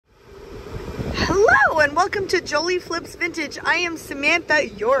and welcome to Jolie Flips Vintage. I am Samantha,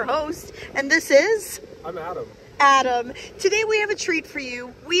 your host, and this is... I'm Adam. Adam. Today we have a treat for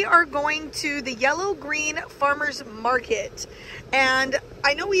you. We are going to the Yellowgreen Farmers Market, and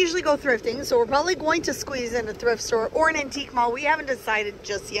I know we usually go thrifting, so we're probably going to squeeze in a thrift store or an antique mall. We haven't decided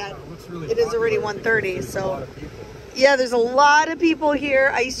just yet. It is already 1:30, so... Yeah, there's a lot of people here.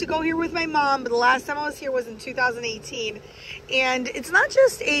 I used to go here with my mom, but the last time I was here was in 2018. And it's not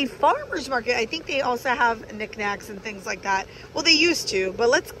just a farmer's market. I think they also have Niknax and things like that. Well, they used to, but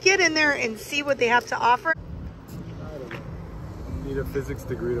let's get in there and see what they have to offer. I don't know. You need a physics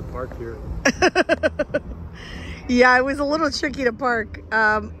degree to park here. Yeah, it was a little tricky to park.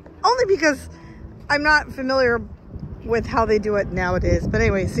 Only because I'm not familiar with how they do it nowadays. But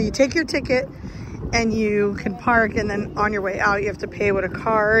anyway, so you take your ticket and you can park, and then on your way out you have to pay with a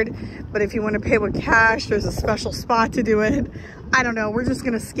card. But if you want to pay with cash, there's a special spot to do it. I don't know, we're just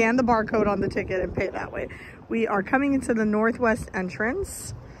going to scan the barcode on the ticket and pay that way. We are coming into the northwest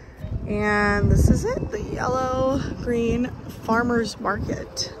entrance, and this is it, the Yellowgreen Farmers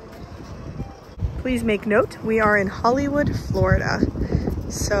Market. Please make note, we are in Hollywood, Florida.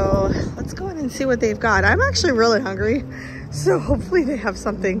 So let's go in and see what they've got. I'm actually really hungry, so hopefully they have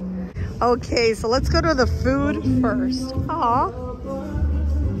something. Okay, so let's go to the food first. Aww.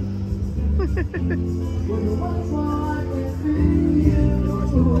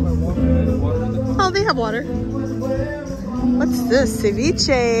 Oh, they have water. What's this?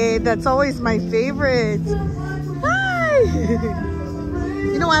 Ceviche. That's always my favorite. Hi!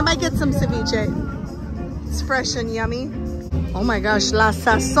 You know, I might get some ceviche. It's fresh and yummy. Oh my gosh, la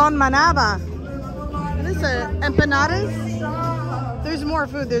sazon manaba. What is it? Empanadas? There's more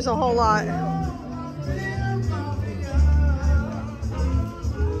food. There's a whole lot.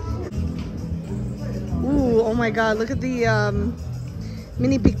 Ooh, oh my God. Look at the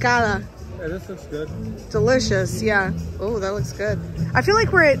mini picada. Yeah, this looks good. Delicious, yeah. Oh, that looks good. I feel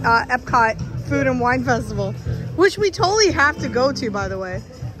like we're at Epcot Food and Wine Festival, which we totally have to go to, by the way.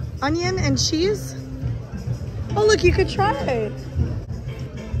 Onion and cheese. Oh, look, you could try.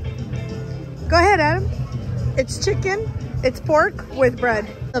 Go ahead, Adam. It's chicken. It's pork with bread.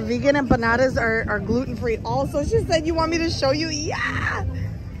 The vegan empanadas are gluten-free also. She said you want me to show you? Yeah!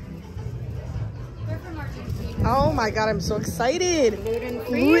 They're from Argentina. Oh my God, I'm so excited.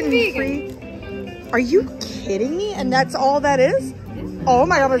 Gluten-free. Are you kidding me? And that's all that is? Oh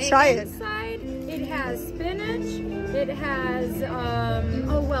my God, let's try it. Inside, it has spinach. It has,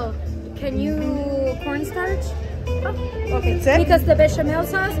 oh well, can you cornstarch? Oh, okay. That's it? Because the bechamel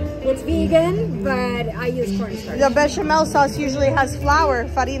sauce, it's vegan, but I use cornstarch. The bechamel sauce usually has flour,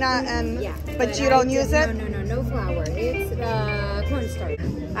 farina, and Yeah. but you don't use it? No flour. It's cornstarch.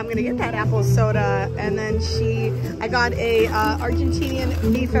 I'm gonna get that apple soda, and then I got a Argentinian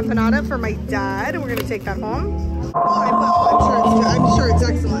beef empanada for my dad, and we're gonna take that home. Oh, I'm sure it's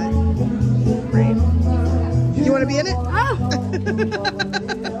excellent. Great. You want to be in it? Oh.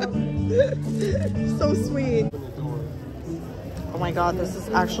 So sweet. Oh my God, this is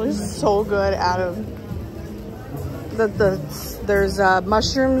actually so good. Adam. There's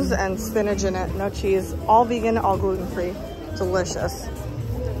mushrooms and spinach in it, no cheese, all vegan, all gluten-free, delicious.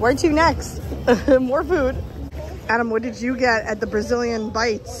 Where to next? More food. Adam, what did you get at the Brazilian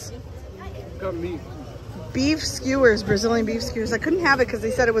Bites? Got meat. Beef skewers, Brazilian beef skewers. I couldn't have it because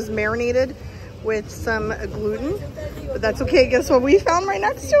they said it was marinated with some gluten, but that's okay. Guess what we found right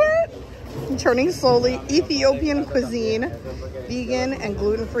next to it? I'm turning slowly. Ethiopian cuisine, vegan and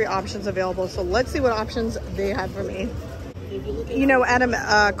gluten-free options available. So let's see what options they have for me. You know, Adam,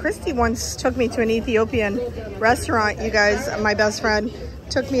 Christy once took me to an Ethiopian restaurant. You guys, my best friend,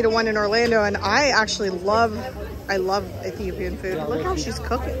 took me to one in Orlando, and I actually love Ethiopian food. Look how she's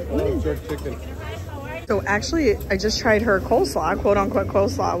cooking. Jerk chicken. So actually, I just tried her coleslaw, quote unquote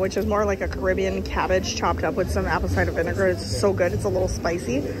coleslaw, which is more like a Caribbean cabbage chopped up with some apple cider vinegar. It's so good. It's a little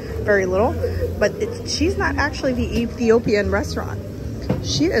spicy, very little, but she's not actually the Ethiopian restaurant.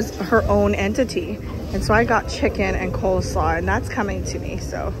 She is her own entity. And so I got chicken and coleslaw, and that's coming to me.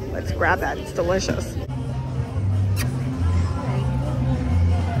 So let's grab that. It's delicious.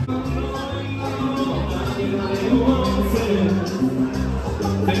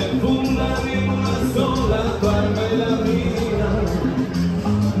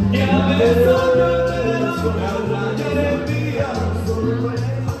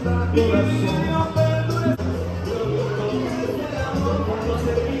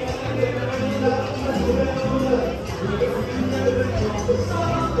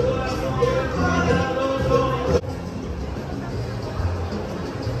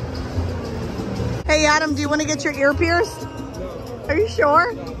 Hey Adam, do you want to get your ear pierced? Are you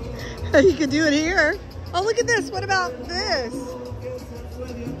sure? You could do it here. Oh, look at this. What about this?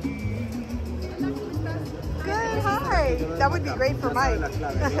 Good, hi. That would be great for Mike.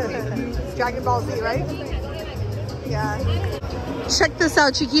 Dragon Ball Z, right? Yeah. Check this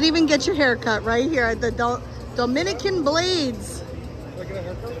out. You can even get your hair cut right here at the Dominican Blades. Can I get a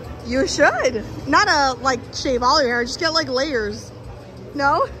haircut? You should. Not like shave all your hair. Just get like layers.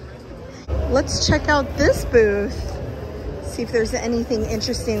 No? Let's check out this booth. See if there's anything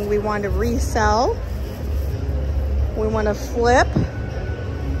interesting we want to resell. We want to flip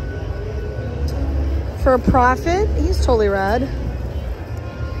for a profit. He's totally rad.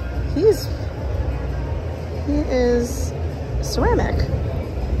 He is ceramic.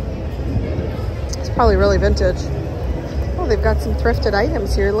 It's probably really vintage. Oh, they've got some thrifted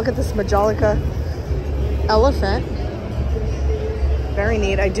items here. Look at this Majolica elephant. Very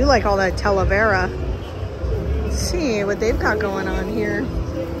neat. I do like all that Talavera. Let's see what they've got going on here.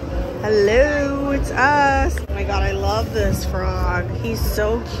 Hello, it's us. Oh my God, I love this frog. He's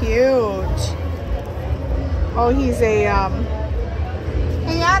so cute. Oh, he's a,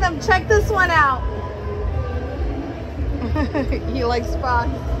 Hey Adam, check this one out. He likes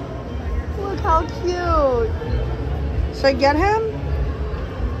frogs. Look how cute. Should I get him?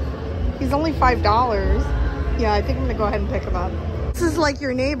 He's only $5. Yeah, I think I'm gonna go ahead and pick him up. This is like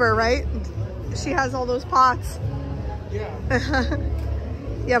your neighbor, right? She has all those pots. Yeah.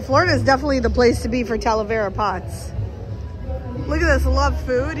 Yeah, Florida is definitely the place to be for Talavera pots. Look at this, love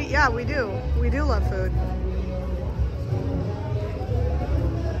food. Yeah, we do. We do love food.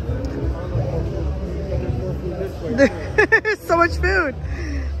 There's so much food.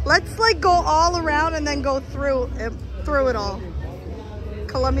 Let's like go all around and then go through it all.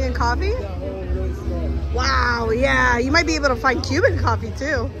 Colombian coffee? Wow, yeah. You might be able to find Cuban coffee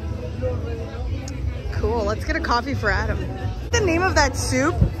too. Cool, let's get a coffee for Adam. The name of that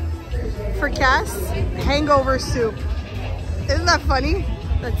soup for Cass? Hangover soup. Isn't that funny?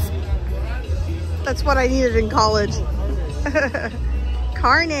 That's what I needed in college.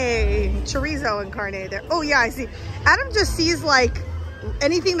 Carne, chorizo and carne there. Oh yeah, I see. Adam just sees like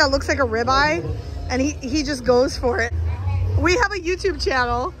anything that looks like a ribeye and he just goes for it. We have a YouTube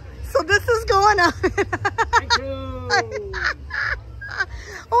channel, so this is going on.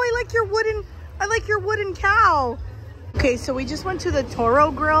 Oh, I like your wooden cow. Okay, so we just went to the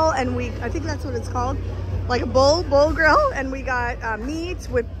Toro Grill and I think that's what it's called. Like a bull grill, and we got meat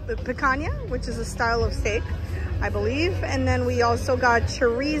with picanha, which is a style of steak, I believe. And then we also got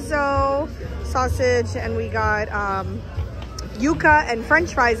chorizo, sausage, and we got yuca and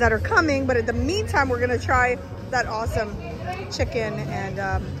french fries that are coming. But in the meantime, we're gonna try that awesome chicken and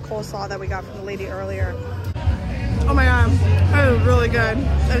coleslaw that we got from the lady earlier. Oh my God, that is really good.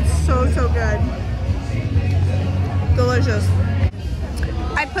 It's so good. Delicious.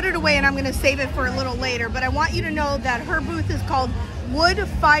 I put it away and I'm gonna save it for a little later, but I want you to know that her booth is called Wood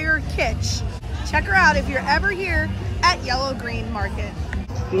Fire Kitsch. Check her out if you're ever here at Yellowgreen Market.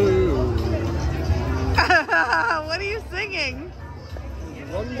 Blue. What are you singing?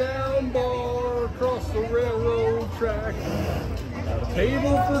 One down bar across the railroad track. Got a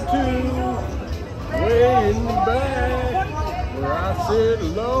table for two, way in the back, where I sit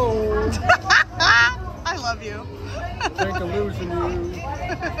alone. I love you. Think I'm losing you.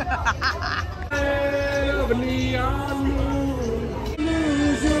 Of a neon moon,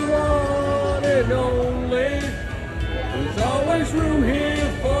 lose your one and only. There's always room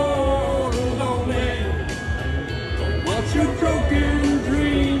here for the lonely. Watch your broken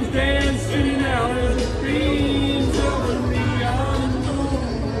dreams dancing out of the beams of a neon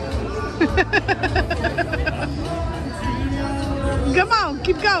moon. Come on,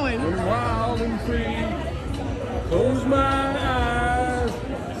 keep going. We're wild and free. Close my eyes,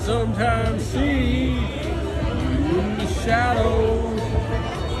 sometimes see you in the shadows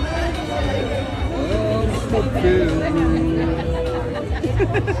of smoke-filled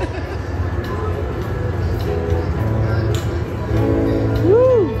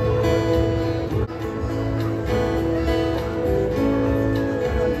Woo!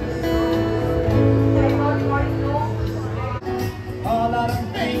 All out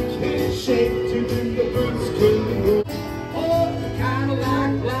of bank in shape to do the boots couldn't move. Oh, kinda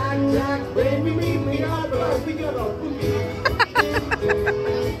like blackjack when we meet me all right, we got a boogie.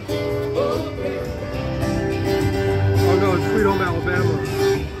 Oh no, it's Sweet Home Alabama.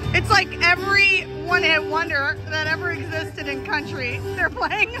 It's like every one-hit wonder that ever existed in country. They're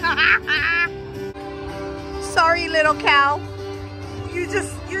playing. Sorry, little cow. You're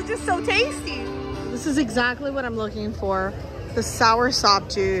just so tasty. This is exactly what I'm looking for. The soursop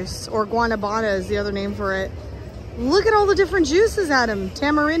juice, or guanabana is the other name for it. Look at all the different juices, Adam.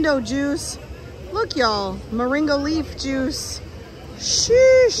 Tamarindo juice, Look, y'all, moringa leaf juice.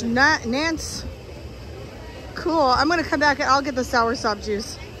 Sheesh, Nance. Cool. I'm gonna come back and I'll get the soursop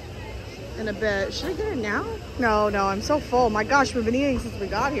juice in a bit. Should I get it now? No, I'm so full. My gosh, we've been eating since we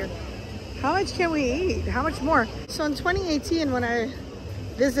got here. How much can we eat? How much more? So in 2018, when I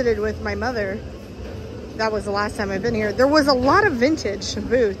visited with my mother, that was the last time I've been here, there was a lot of vintage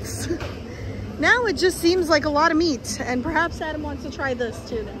booths. Now it just seems like a lot of meat, and perhaps Adam wants to try this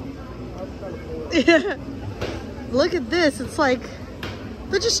too now. Look at this. It's like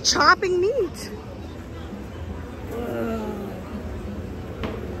they're just chopping meat.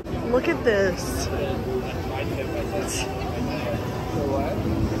 Look at this.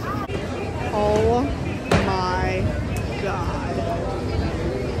 Oh my God.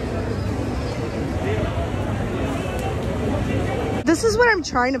 This is what I'm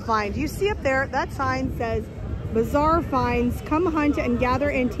trying to find. You see up there, that sign says, Bazaar Finds, come hunt and gather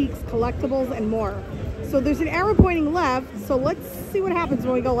antiques, collectibles, and more. So there's an arrow pointing left, so let's see what happens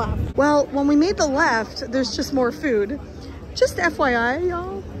when we go left. Well, when we made the left, there's just more food. Just FYI,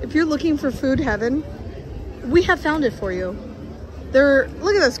 y'all, if you're looking for food heaven, we have found it for you.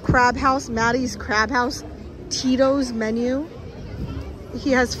 Look at this crab house, Maddie's Crab House, Tito's menu.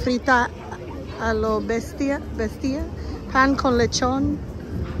 He has frita a lo bestia, pan con lechon,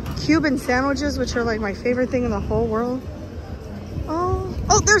 Cuban sandwiches, which are like my favorite thing in the whole world.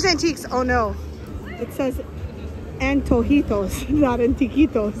 Oh, there's antiques. Oh no, it says antojitos, not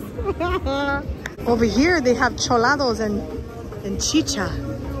antiquitos. Over here they have cholados and chicha.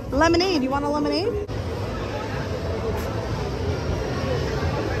 Lemonade, you want a lemonade?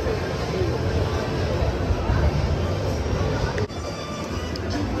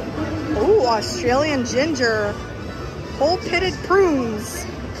 Oh, Australian ginger, whole pitted prunes.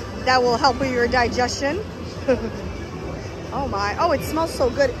 That will help with your digestion. Oh my, oh, it smells so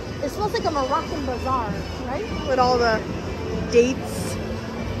good. It smells like a Moroccan bazaar, right? With all the dates.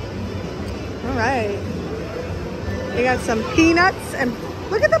 All right. They got some peanuts and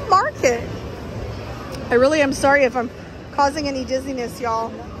look at the market. I really am sorry if I'm causing any dizziness,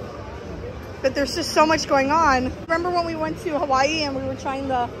 y'all. But there's just so much going on. Remember when we went to Hawaii and we were trying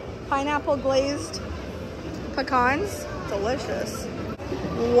the pineapple glazed pecans? Delicious.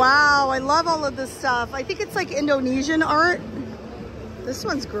 Wow, I love all of this stuff. I think it's like Indonesian art. This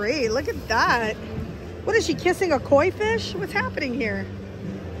one's great. Look at that. What is she, kissing a koi fish? What's happening here?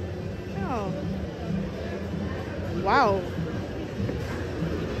 Oh. Wow.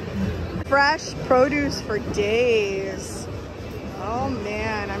 Fresh produce for days. Oh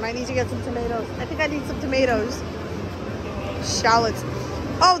man, I might need to get some tomatoes. I think I need some tomatoes. Shallots.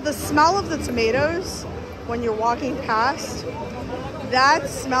 Oh, the smell of the tomatoes when you're walking past, that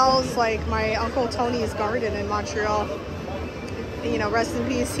smells like my Uncle Tony's garden in Montreal. You know, rest in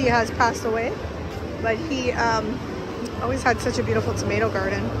peace, he has passed away. But he always had such a beautiful tomato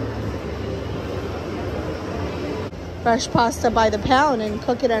garden. Fresh pasta by the pound and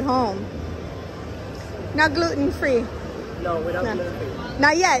cook it at home. Not gluten-free. No, we're not gluten-free.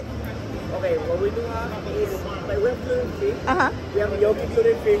 Not yet. Okay, what we do have is, like, we're gluten-free. We have gnocchi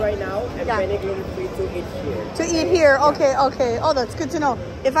gluten-free right now, and penne gluten-free to eat here. To eat here, okay, okay. Oh, that's good to know.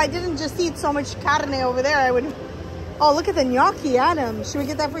 If I didn't just eat so much carne over there, I would... Oh, look at the gnocchi, Adam. Should we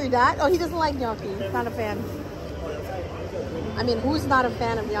get that for your dad? Oh, he doesn't like gnocchi. He's not a fan. I mean, who's not a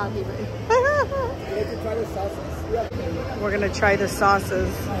fan of gnocchi? We're gonna try the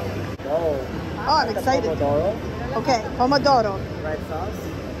sauces. Oh, I'm excited. Pomodoro. Okay, pomodoro. Red sauce.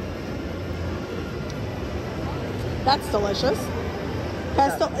 That's delicious.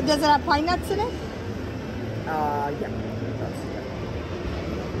 Pesto. Does it have pine nuts in it? Yeah.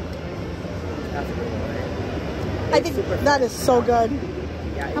 That's a good one. I think that is so good.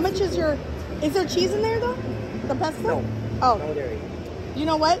 Yeah, How much is your... Is there cheese in there though? The pesto? No. Oh. No dairy. You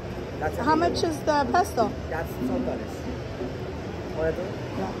know what? That's How much is the pesto? That's $12.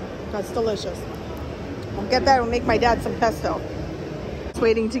 Yeah, that's delicious. I'll get that and make my dad some pesto. Just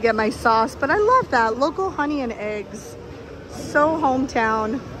waiting to get my sauce, but I love that. Local honey and eggs. So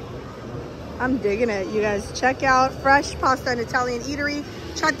hometown. I'm digging it, you guys. Check out Fresh Pasta and Italian Eatery,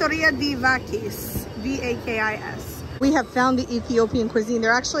 Trattoria di Vakis, V-A-K-I-S. We have found the Ethiopian cuisine.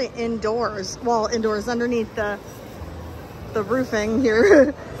 They're actually indoors. Well, indoors underneath the roofing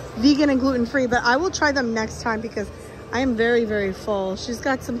here. Vegan and gluten-free, but I will try them next time because I am very, very full. She's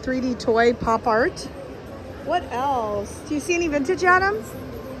got some 3D toy pop art. What else? Do you see any vintage items?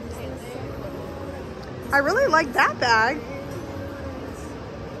 I really like that bag.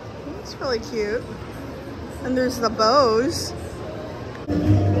 It's really cute. And there's the bows.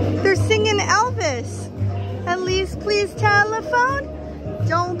 They're singing Elvis. At least please telephone.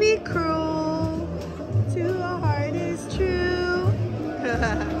 Don't be cruel.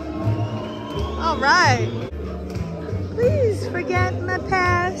 All right. Please forget my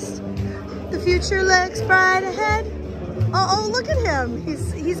past. The future looks bright ahead. Oh, look at him.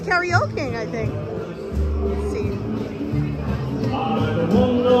 He's karaokeing, I think. Let's see.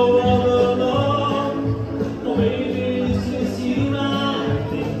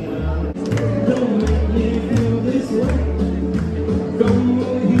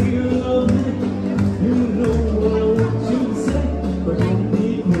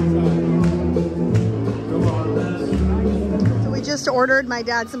 Just ordered my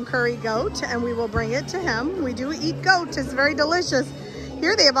dad some curry goat and we will bring it to him. We do eat goat, it's very delicious.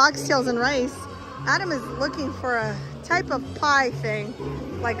 Here they have oxtails and rice. Adam is looking for a type of pie thing,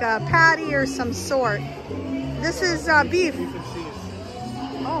 like a patty or some sort. This is beef.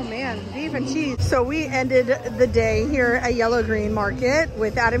 Oh man, beef and cheese. So we ended the day here at Yellowgreen Market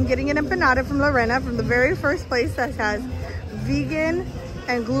with Adam getting an empanada from Lorena, from the very first place that has vegan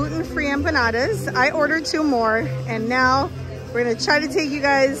and gluten-free empanadas. I ordered 2 more and now we're gonna try to take you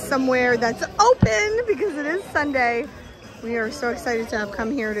guys somewhere that's open because it is Sunday. We are so excited to have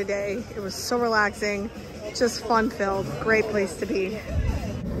come here today. It was so relaxing, just fun-filled, great place to be.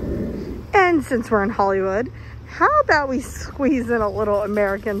 And since we're in Hollywood, how about we squeeze in a little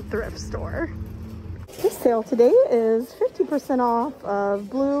American thrift store? This sale today is 50% off of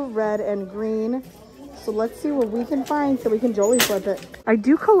blue, red, and green. So let's see what we can find so we can Jolie flip it. I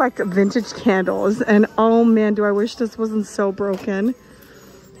do collect vintage candles and oh man, do I wish this wasn't so broken.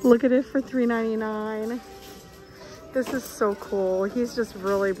 Look at it for $3.99. This is so cool. He's just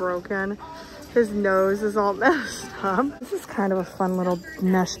really broken. His nose is all messed up. This is kind of a fun little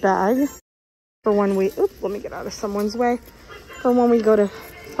mesh bag for when we, oops, let me get out of someone's way. For when we go to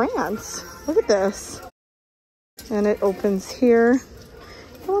France. Look at this. And it opens here.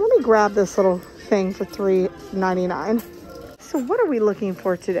 Well, let me grab this little thing for $3.99. So what are we looking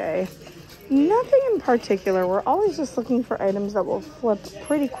for today? Nothing in particular. We're always just looking for items that will flip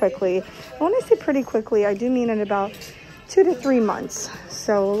pretty quickly. And when I say pretty quickly, I do mean in about 2 to 3 months.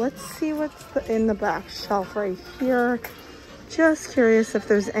 So let's see what's in the back shelf right here. Just curious if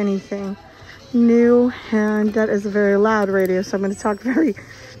there's anything new. And that is a very loud radio, so I'm going to talk very,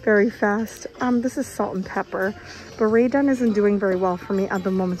 very fast. This is salt and pepper, but Raydon isn't doing very well for me at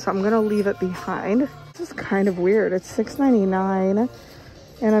the moment, so I'm gonna leave it behind. This is kind of weird. It's $6.99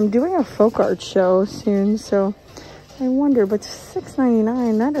 and I'm doing a folk art show soon, so I wonder, but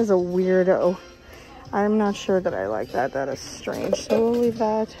 $6.99, that is a weirdo. I'm not sure that I like that. That is strange, so we'll leave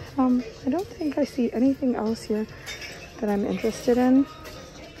that. I don't think I see anything else here that I'm interested in.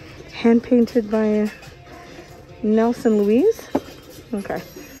 Hand painted by Nelson Louise. Okay.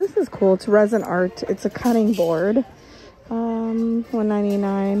 This is cool. It's resin art. It's a cutting board.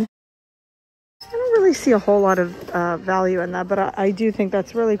 $1.99. I don't really see a whole lot of value in that, but I do think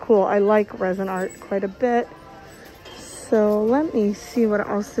that's really cool. I like resin art quite a bit. So let me see what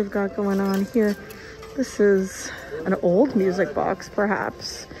else they've got going on here. This is an old music box,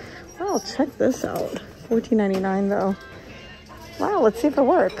 perhaps. Well, check this out. $14.99 though. Wow, let's see if it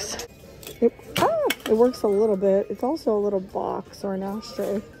works. It works a little bit. It's also a little box or an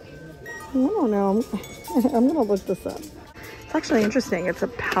ashtray. I don't know. I'm gonna look this up. It's actually interesting. It's a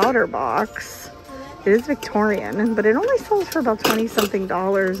powder box. It is Victorian, but it only sells for about $20-something,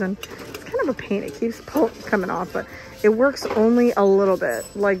 and it's kind of a pain. It keeps coming off, but it works only a little bit.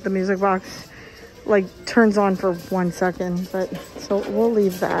 Like the music box, like turns on for 1 second. But so we'll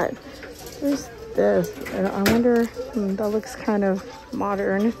leave that. There's this, and I wonder. That looks kind of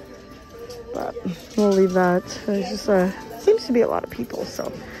modern. But we'll leave that. There's just seems to be a lot of people, so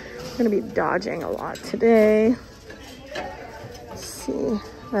I'm gonna be dodging a lot today. Let's see,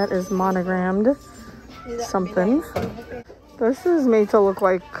 that is monogrammed something. This is made to look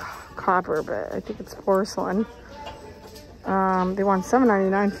like copper, but I think it's porcelain. They want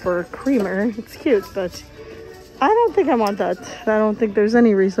 $7.99 for creamer. It's cute, but I don't think I want that. I don't think there's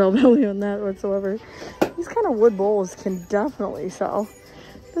any resale value on that whatsoever. These kind of wood bowls can definitely sell.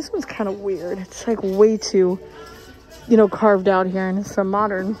 This one's kind of weird. It's like way too, you know, carved out here, and it's so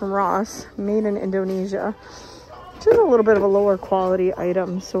modern from Ross, made in Indonesia, which is a little bit of a lower quality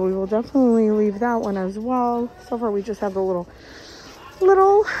item. So we will definitely leave that one as well. So far we just have the little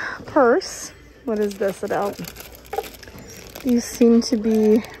purse. What is this about? These seem to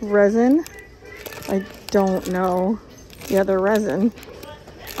be resin. I don't know. Yeah, they're resin.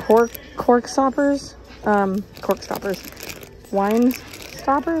 Cork stoppers. Wine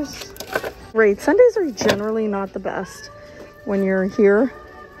stoppers. Right, Sundays are generally not the best when you're here,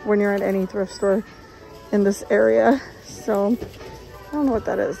 when you're at any thrift store in this area. So I don't know what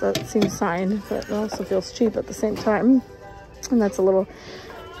that is. That seems signed, but it also feels cheap at the same time. And that's a little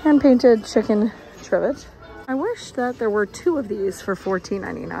hand-painted chicken trivet. I wish that there were 2 of these for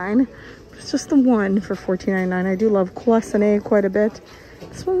 $14.99. It's just the one for $14.99. I do love Cloisonné quite a bit.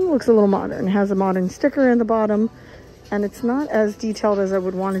 This one looks a little modern. It has a modern sticker in the bottom, and it's not as detailed as I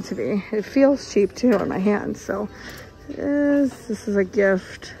would want it to be. It feels cheap too in my hand, so this is a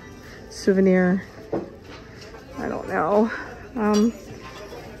gift, souvenir. I don't know.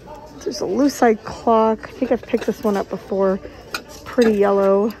 There's a lucite clock. I think I've picked this one up before. It's pretty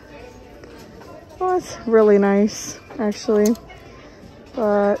yellow. Oh, it's really nice, actually.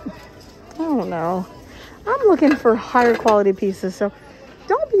 But I don't know. I'm looking for higher quality pieces, so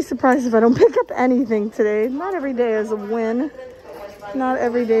don't be surprised if I don't pick up anything today. Not every day is a win. Not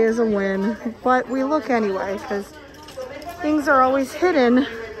every day is a win. But we look anyway, because things are always hidden.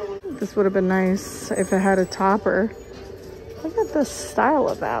 This would have been nice if it had a topper. Look at the style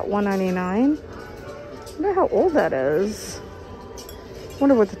of that, $1.99. I wonder how old that is.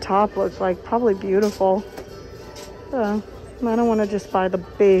 Wonder what the top looks like. Probably beautiful. I don't want to just buy the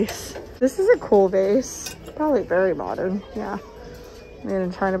base. This is a cool vase. Probably very modern. Yeah. Made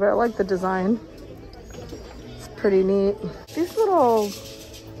in China, but I like the design. It's pretty neat. These little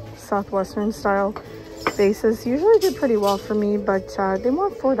Southwestern style vases usually do pretty well for me, but they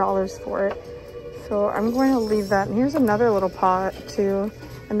want $4 for it. So I'm going to leave that. And here's another little pot too.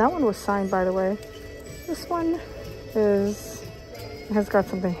 And that one was signed, by the way. This one has got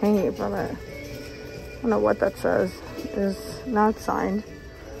something hanging from it. I don't know what that says. It is not signed.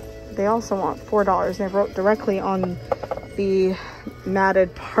 They also want $4. They wrote directly on the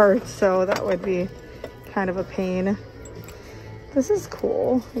matted part, so that would be kind of a pain. This is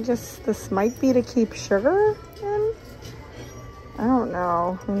cool. This might be to keep sugar in. I don't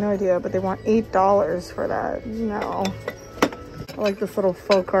know. I have no idea, but they want $8 for that. No. I like this little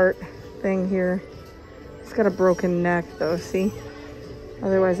folk art thing here. It's got a broken neck though, see?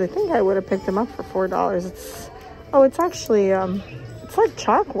 Otherwise, I think I would have picked them up for $4. It's actually, it's like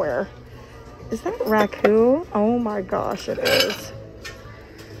chalkware. Is that raku? Oh my gosh, it is.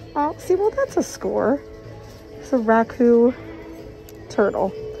 Oh, see, well, that's a score. It's a raku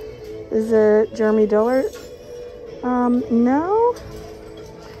turtle. Is it Jeremy Dillard? No.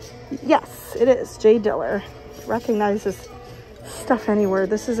 Yes, it is. Jay Diller. Recognizes stuff anywhere.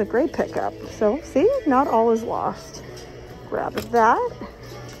 This is a great pickup. So, see, not all is lost. Grab that.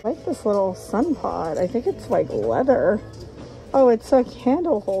 I like this little sun pot. I think it's like leather. Oh, it's a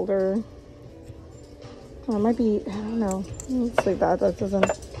candle holder. Oh, it might be, I don't know. Let's leave that. That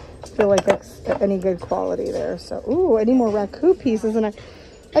doesn't feel like that's any good quality there. So, ooh, any more raku pieces? And I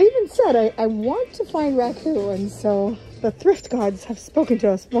even said I want to find raku, and so the thrift gods have spoken to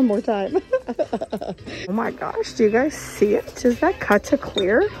us one more time. Oh my gosh, do you guys see it? Is that cut to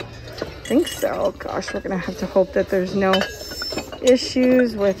clear? I think so. Gosh, we're gonna have to hope that there's no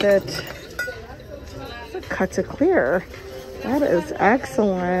issues with it. It's a cut to clear. That is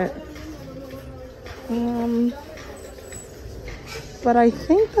excellent. But I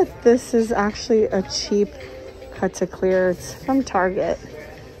think that this is actually a cheap cut to clear. It's from Target.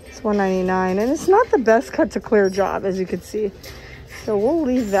 It's $1.99, and it's not the best cut to clear job, as you can see. So we'll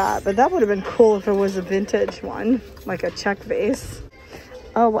leave that, but that would have been cool if it was a vintage one, like a check vase.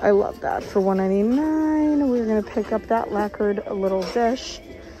 Oh, I love that. For $1.99, we're gonna pick up that lacquered little dish.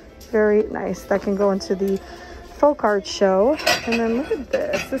 Very nice. That can go into the folk art show. And then look at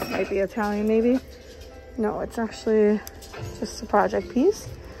this. This might be Italian, maybe. No, it's actually just a project piece.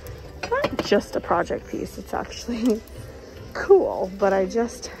 Not just a project piece. It's actually cool, but I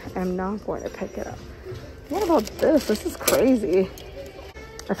just am not going to pick it up. What about this? This is crazy.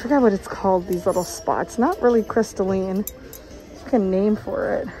 I forgot what it's called, these little spots. Not really crystalline. There's like a name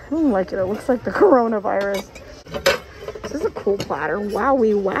for it. I don't like it. It looks like the coronavirus. This is a cool platter.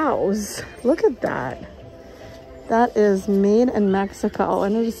 Wowie wows. Look at that. That is made in Mexico,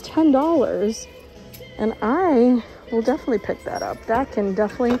 and it is $10. And I will definitely pick that up. That can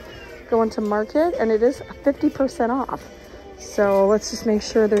definitely go into market, and it is 50% off. So let's just make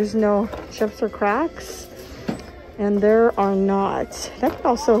sure there's no chips or cracks. And there are not. That could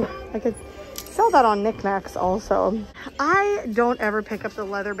also, I could sell that on Niknax also. I don't ever pick up the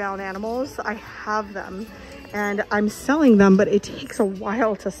leather-bound animals. I have them, and I'm selling them, but it takes a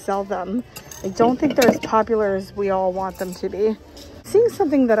while to sell them. I don't think they're as popular as we all want them to be. Seeing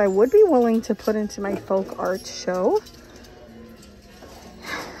something that I would be willing to put into my folk art show.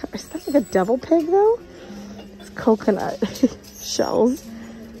 Is that like a devil pig though? It's coconut shells,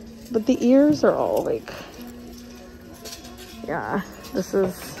 but the ears are all like, yeah, this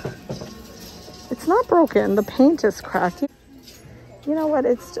is, it's not broken. The paint is cracked. You know what?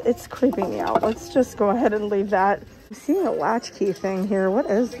 It's creeping me out. Let's just go ahead and leave that. I'm seeing a latchkey thing here. What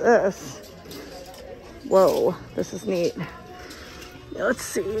is this? Whoa, this is neat. Yeah, let's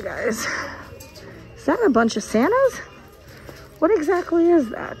see, you guys. Is that a bunch of Santas? What exactly is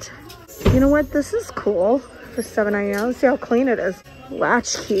that? You know what? This is cool for $7.99. Let's see how clean it is.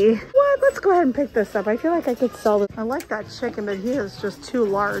 Latchkey. What? Let's go ahead and pick this up. I feel like I could sell this. I like that chicken, but he is just too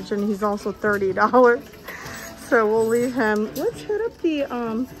large, and he's also $30. So we'll leave him. Let's hit up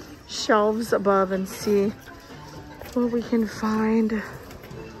the shelves above and see what we can find.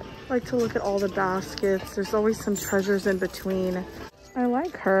 I like to look at all the baskets. There's always some treasures in between. I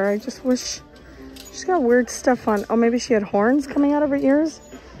like her. I just wish she's got weird stuff on. Oh, maybe she had horns coming out of her ears.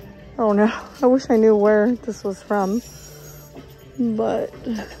 Oh no, I wish I knew where this was from, but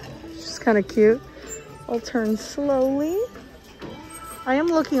she's kind of cute. I'll turn slowly. I am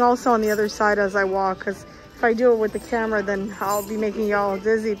looking also on the other side as I walk, because if I do it with the camera, then I'll be making y'all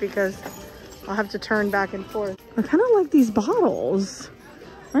dizzy because I'll have to turn back and forth. I kind of like these bottles.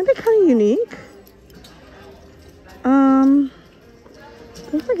 Aren't they kind of unique?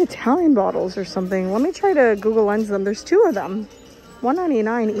 Looks like Italian bottles or something. Let me try to Google Lens them. There's 2 of them.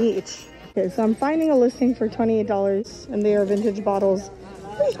 $1.99 each. Okay, so I'm finding a listing for $28 and they are vintage bottles.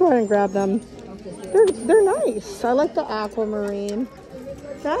 I'll just go ahead and grab them. They're nice. I like the aquamarine.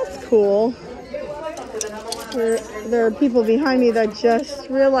 That's cool. There are people behind me that just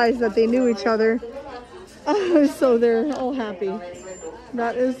realized that they knew each other. So they're all happy.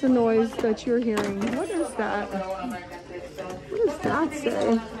 That is the noise that you're hearing. What is that? What does that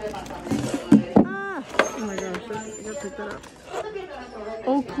say? Ah! Oh my gosh, I gotta pick that up.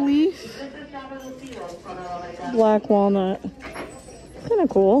 Oak leaf. Black walnut. Kind of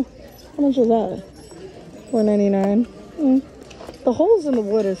cool. How much is that? $4.99. The holes in the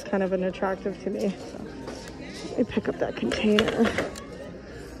wood is kind of an attractive to me. So let me pick up that container.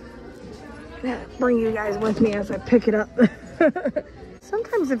 Yeah, bring you guys with me as I pick it up.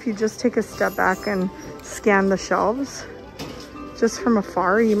 Sometimes if you just take a step back and scan the shelves just from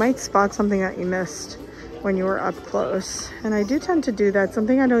afar, you might spot something that you missed when you were up close. And I do tend to do that,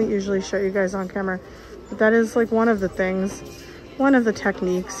 something I don't usually show you guys on camera, but that is like one of the things, one of the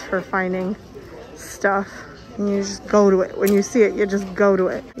techniques for finding stuff. And you just go to it. When you see it, you just go to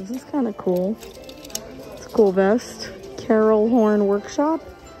it. This is kind of cool. It's a cool vest. Carol Horn Workshop.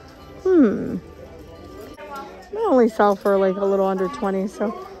 They only sell for like a little under 20,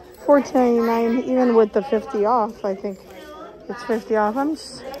 so $14.99, even with the 50 off. I think it's 50 off. I'm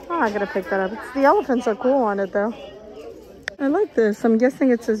not gonna pick that up. The elephants are cool on it though. I like this. I'm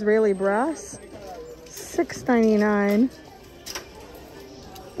guessing it's Israeli brass. $6.99.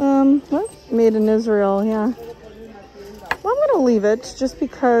 What? Made in Israel, yeah. Well, I'm gonna leave it just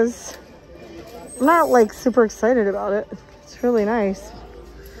because I'm not like super excited about it. It's really nice.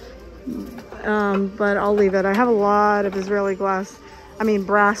 But I'll leave it. I have a lot of Israeli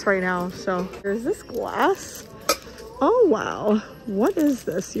brass right now. So there's this glass. Oh wow, what is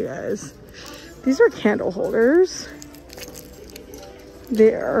this, you guys? These are candle holders.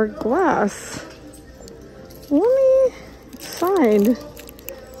 They are glass. Let me signed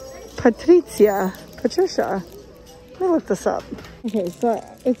Patricia. Let me look this up. Okay, so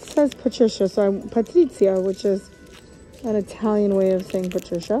it says Patricia, so Patrizia, which is an Italian way of saying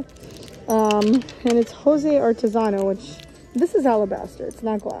Patricia. And it's Jose Artesano, which this is alabaster, it's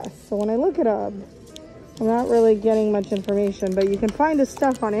not glass. So when I look it up, I'm not really getting much information, but you can find this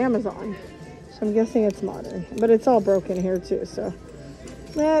stuff on Amazon. So I'm guessing it's modern, but it's all broken here too. So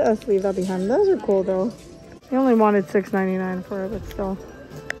let us leave that behind. Those are cool though. I only wanted $6.99 for it, but still.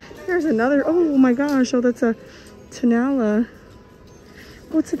 Here's another, oh my gosh, oh that's a Tenala.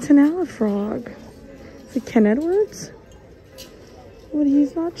 What's a Tenala frog? Is it Ken Edwards? But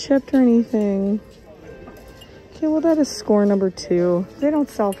he's not chipped or anything. Okay, well that is score number 2. They don't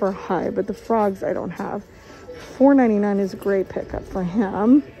sell for high, but the frogs I don't have. $4.99 is a great pickup for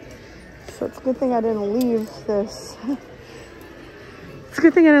him. So it's a good thing I didn't leave this. It's a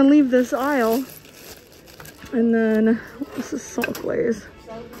good thing I didn't leave this aisle. And then this is salt glaze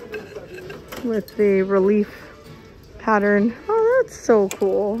with the relief pattern. Oh, that's so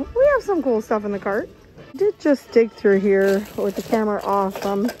cool. We have some cool stuff in the cart. I did just dig through here with the camera off.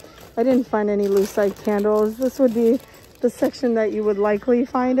 I didn't find any lucite candles. This would be the section that you would likely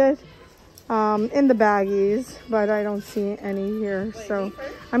find it in the baggies, but I don't see any here. So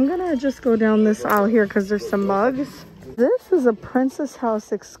I'm gonna just go down this aisle here because there's some mugs. This is a Princess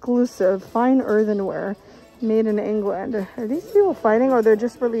House exclusive fine earthenware made in England. Are these people fighting or they're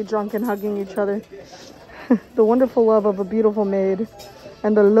just really drunk and hugging each other? The wonderful love of a beautiful maid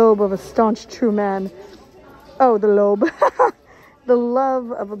and the lobe of a staunch true man. Oh, the lobe. The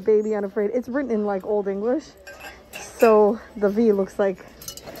love of a baby unafraid. It's written in like Old English, so the V looks like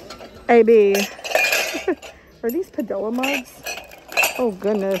AB. Are these Padilla mugs? Oh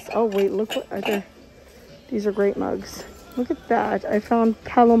goodness. Oh wait, look what are there. These are great mugs. Look at that. I found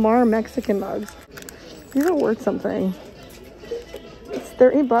Palomar Mexican mugs. These are worth something.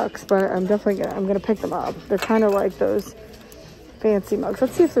 They're $8, but I'm definitely gonna pick them up. They're kind of like those fancy mugs.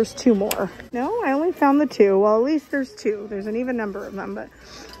 Let's see if there's 2 more. No, I only found the 2. Well, at least there's 2. There's an even number of them, but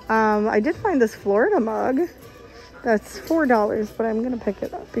I did find this Florida mug. That's $4, but I'm gonna pick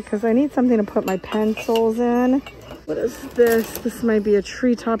it up because I need something to put my pencils in. What is this? This might be a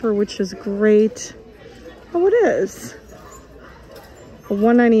tree topper, which is great. Oh, it is. A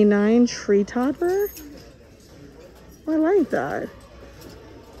 $1.99 tree topper. Oh, I like that.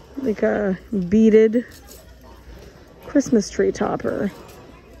 Like a beaded Christmas tree topper.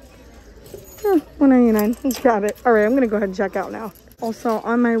 Oh, $1.99. Let's grab it. All right, I'm gonna go ahead and check out now. Also,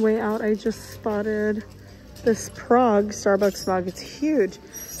 on my way out, I just spotted this Prague Starbucks mug. It's huge,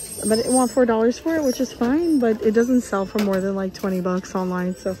 but I want $4 for it, which is fine, but it doesn't sell for more than like 20 bucks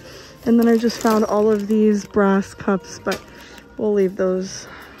online. So, and then I just found all of these brass cups, but we'll leave those.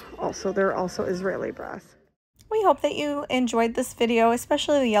 Also, they're also Israeli brass. We hope that you enjoyed this video,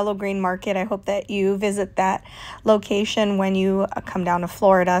 especially the Yellowgreen market. I hope that you visit that location when you come down to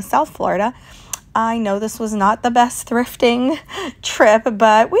Florida, South Florida. I know this was not the best thrifting trip,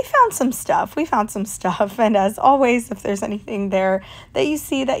 but we found some stuff. And as always, if there's anything there that you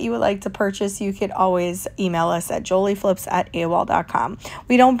see that you would like to purchase, you could always email us at jolieflips@aol.com.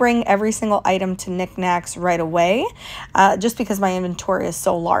 We don't bring every single item to Niknax right away, just because my inventory is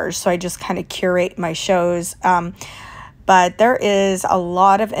so large. So I just kind of curate my shows. But there is a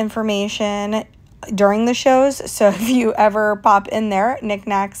lot of information during the shows, so if you ever pop in there,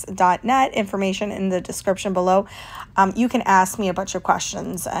 niknax.net, information in the description below, you can ask me a bunch of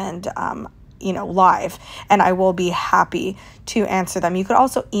questions and you know, live, and I will be happy to answer them. You could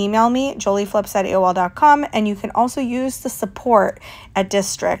also email me, jolieflips@aol.com, and you can also use the support at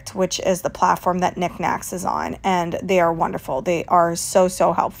District, which is the platform that Niknax is on, and they are wonderful. They are so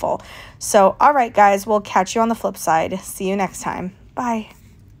helpful. So all right guys, we'll catch you on the flip side. See you next time. Bye.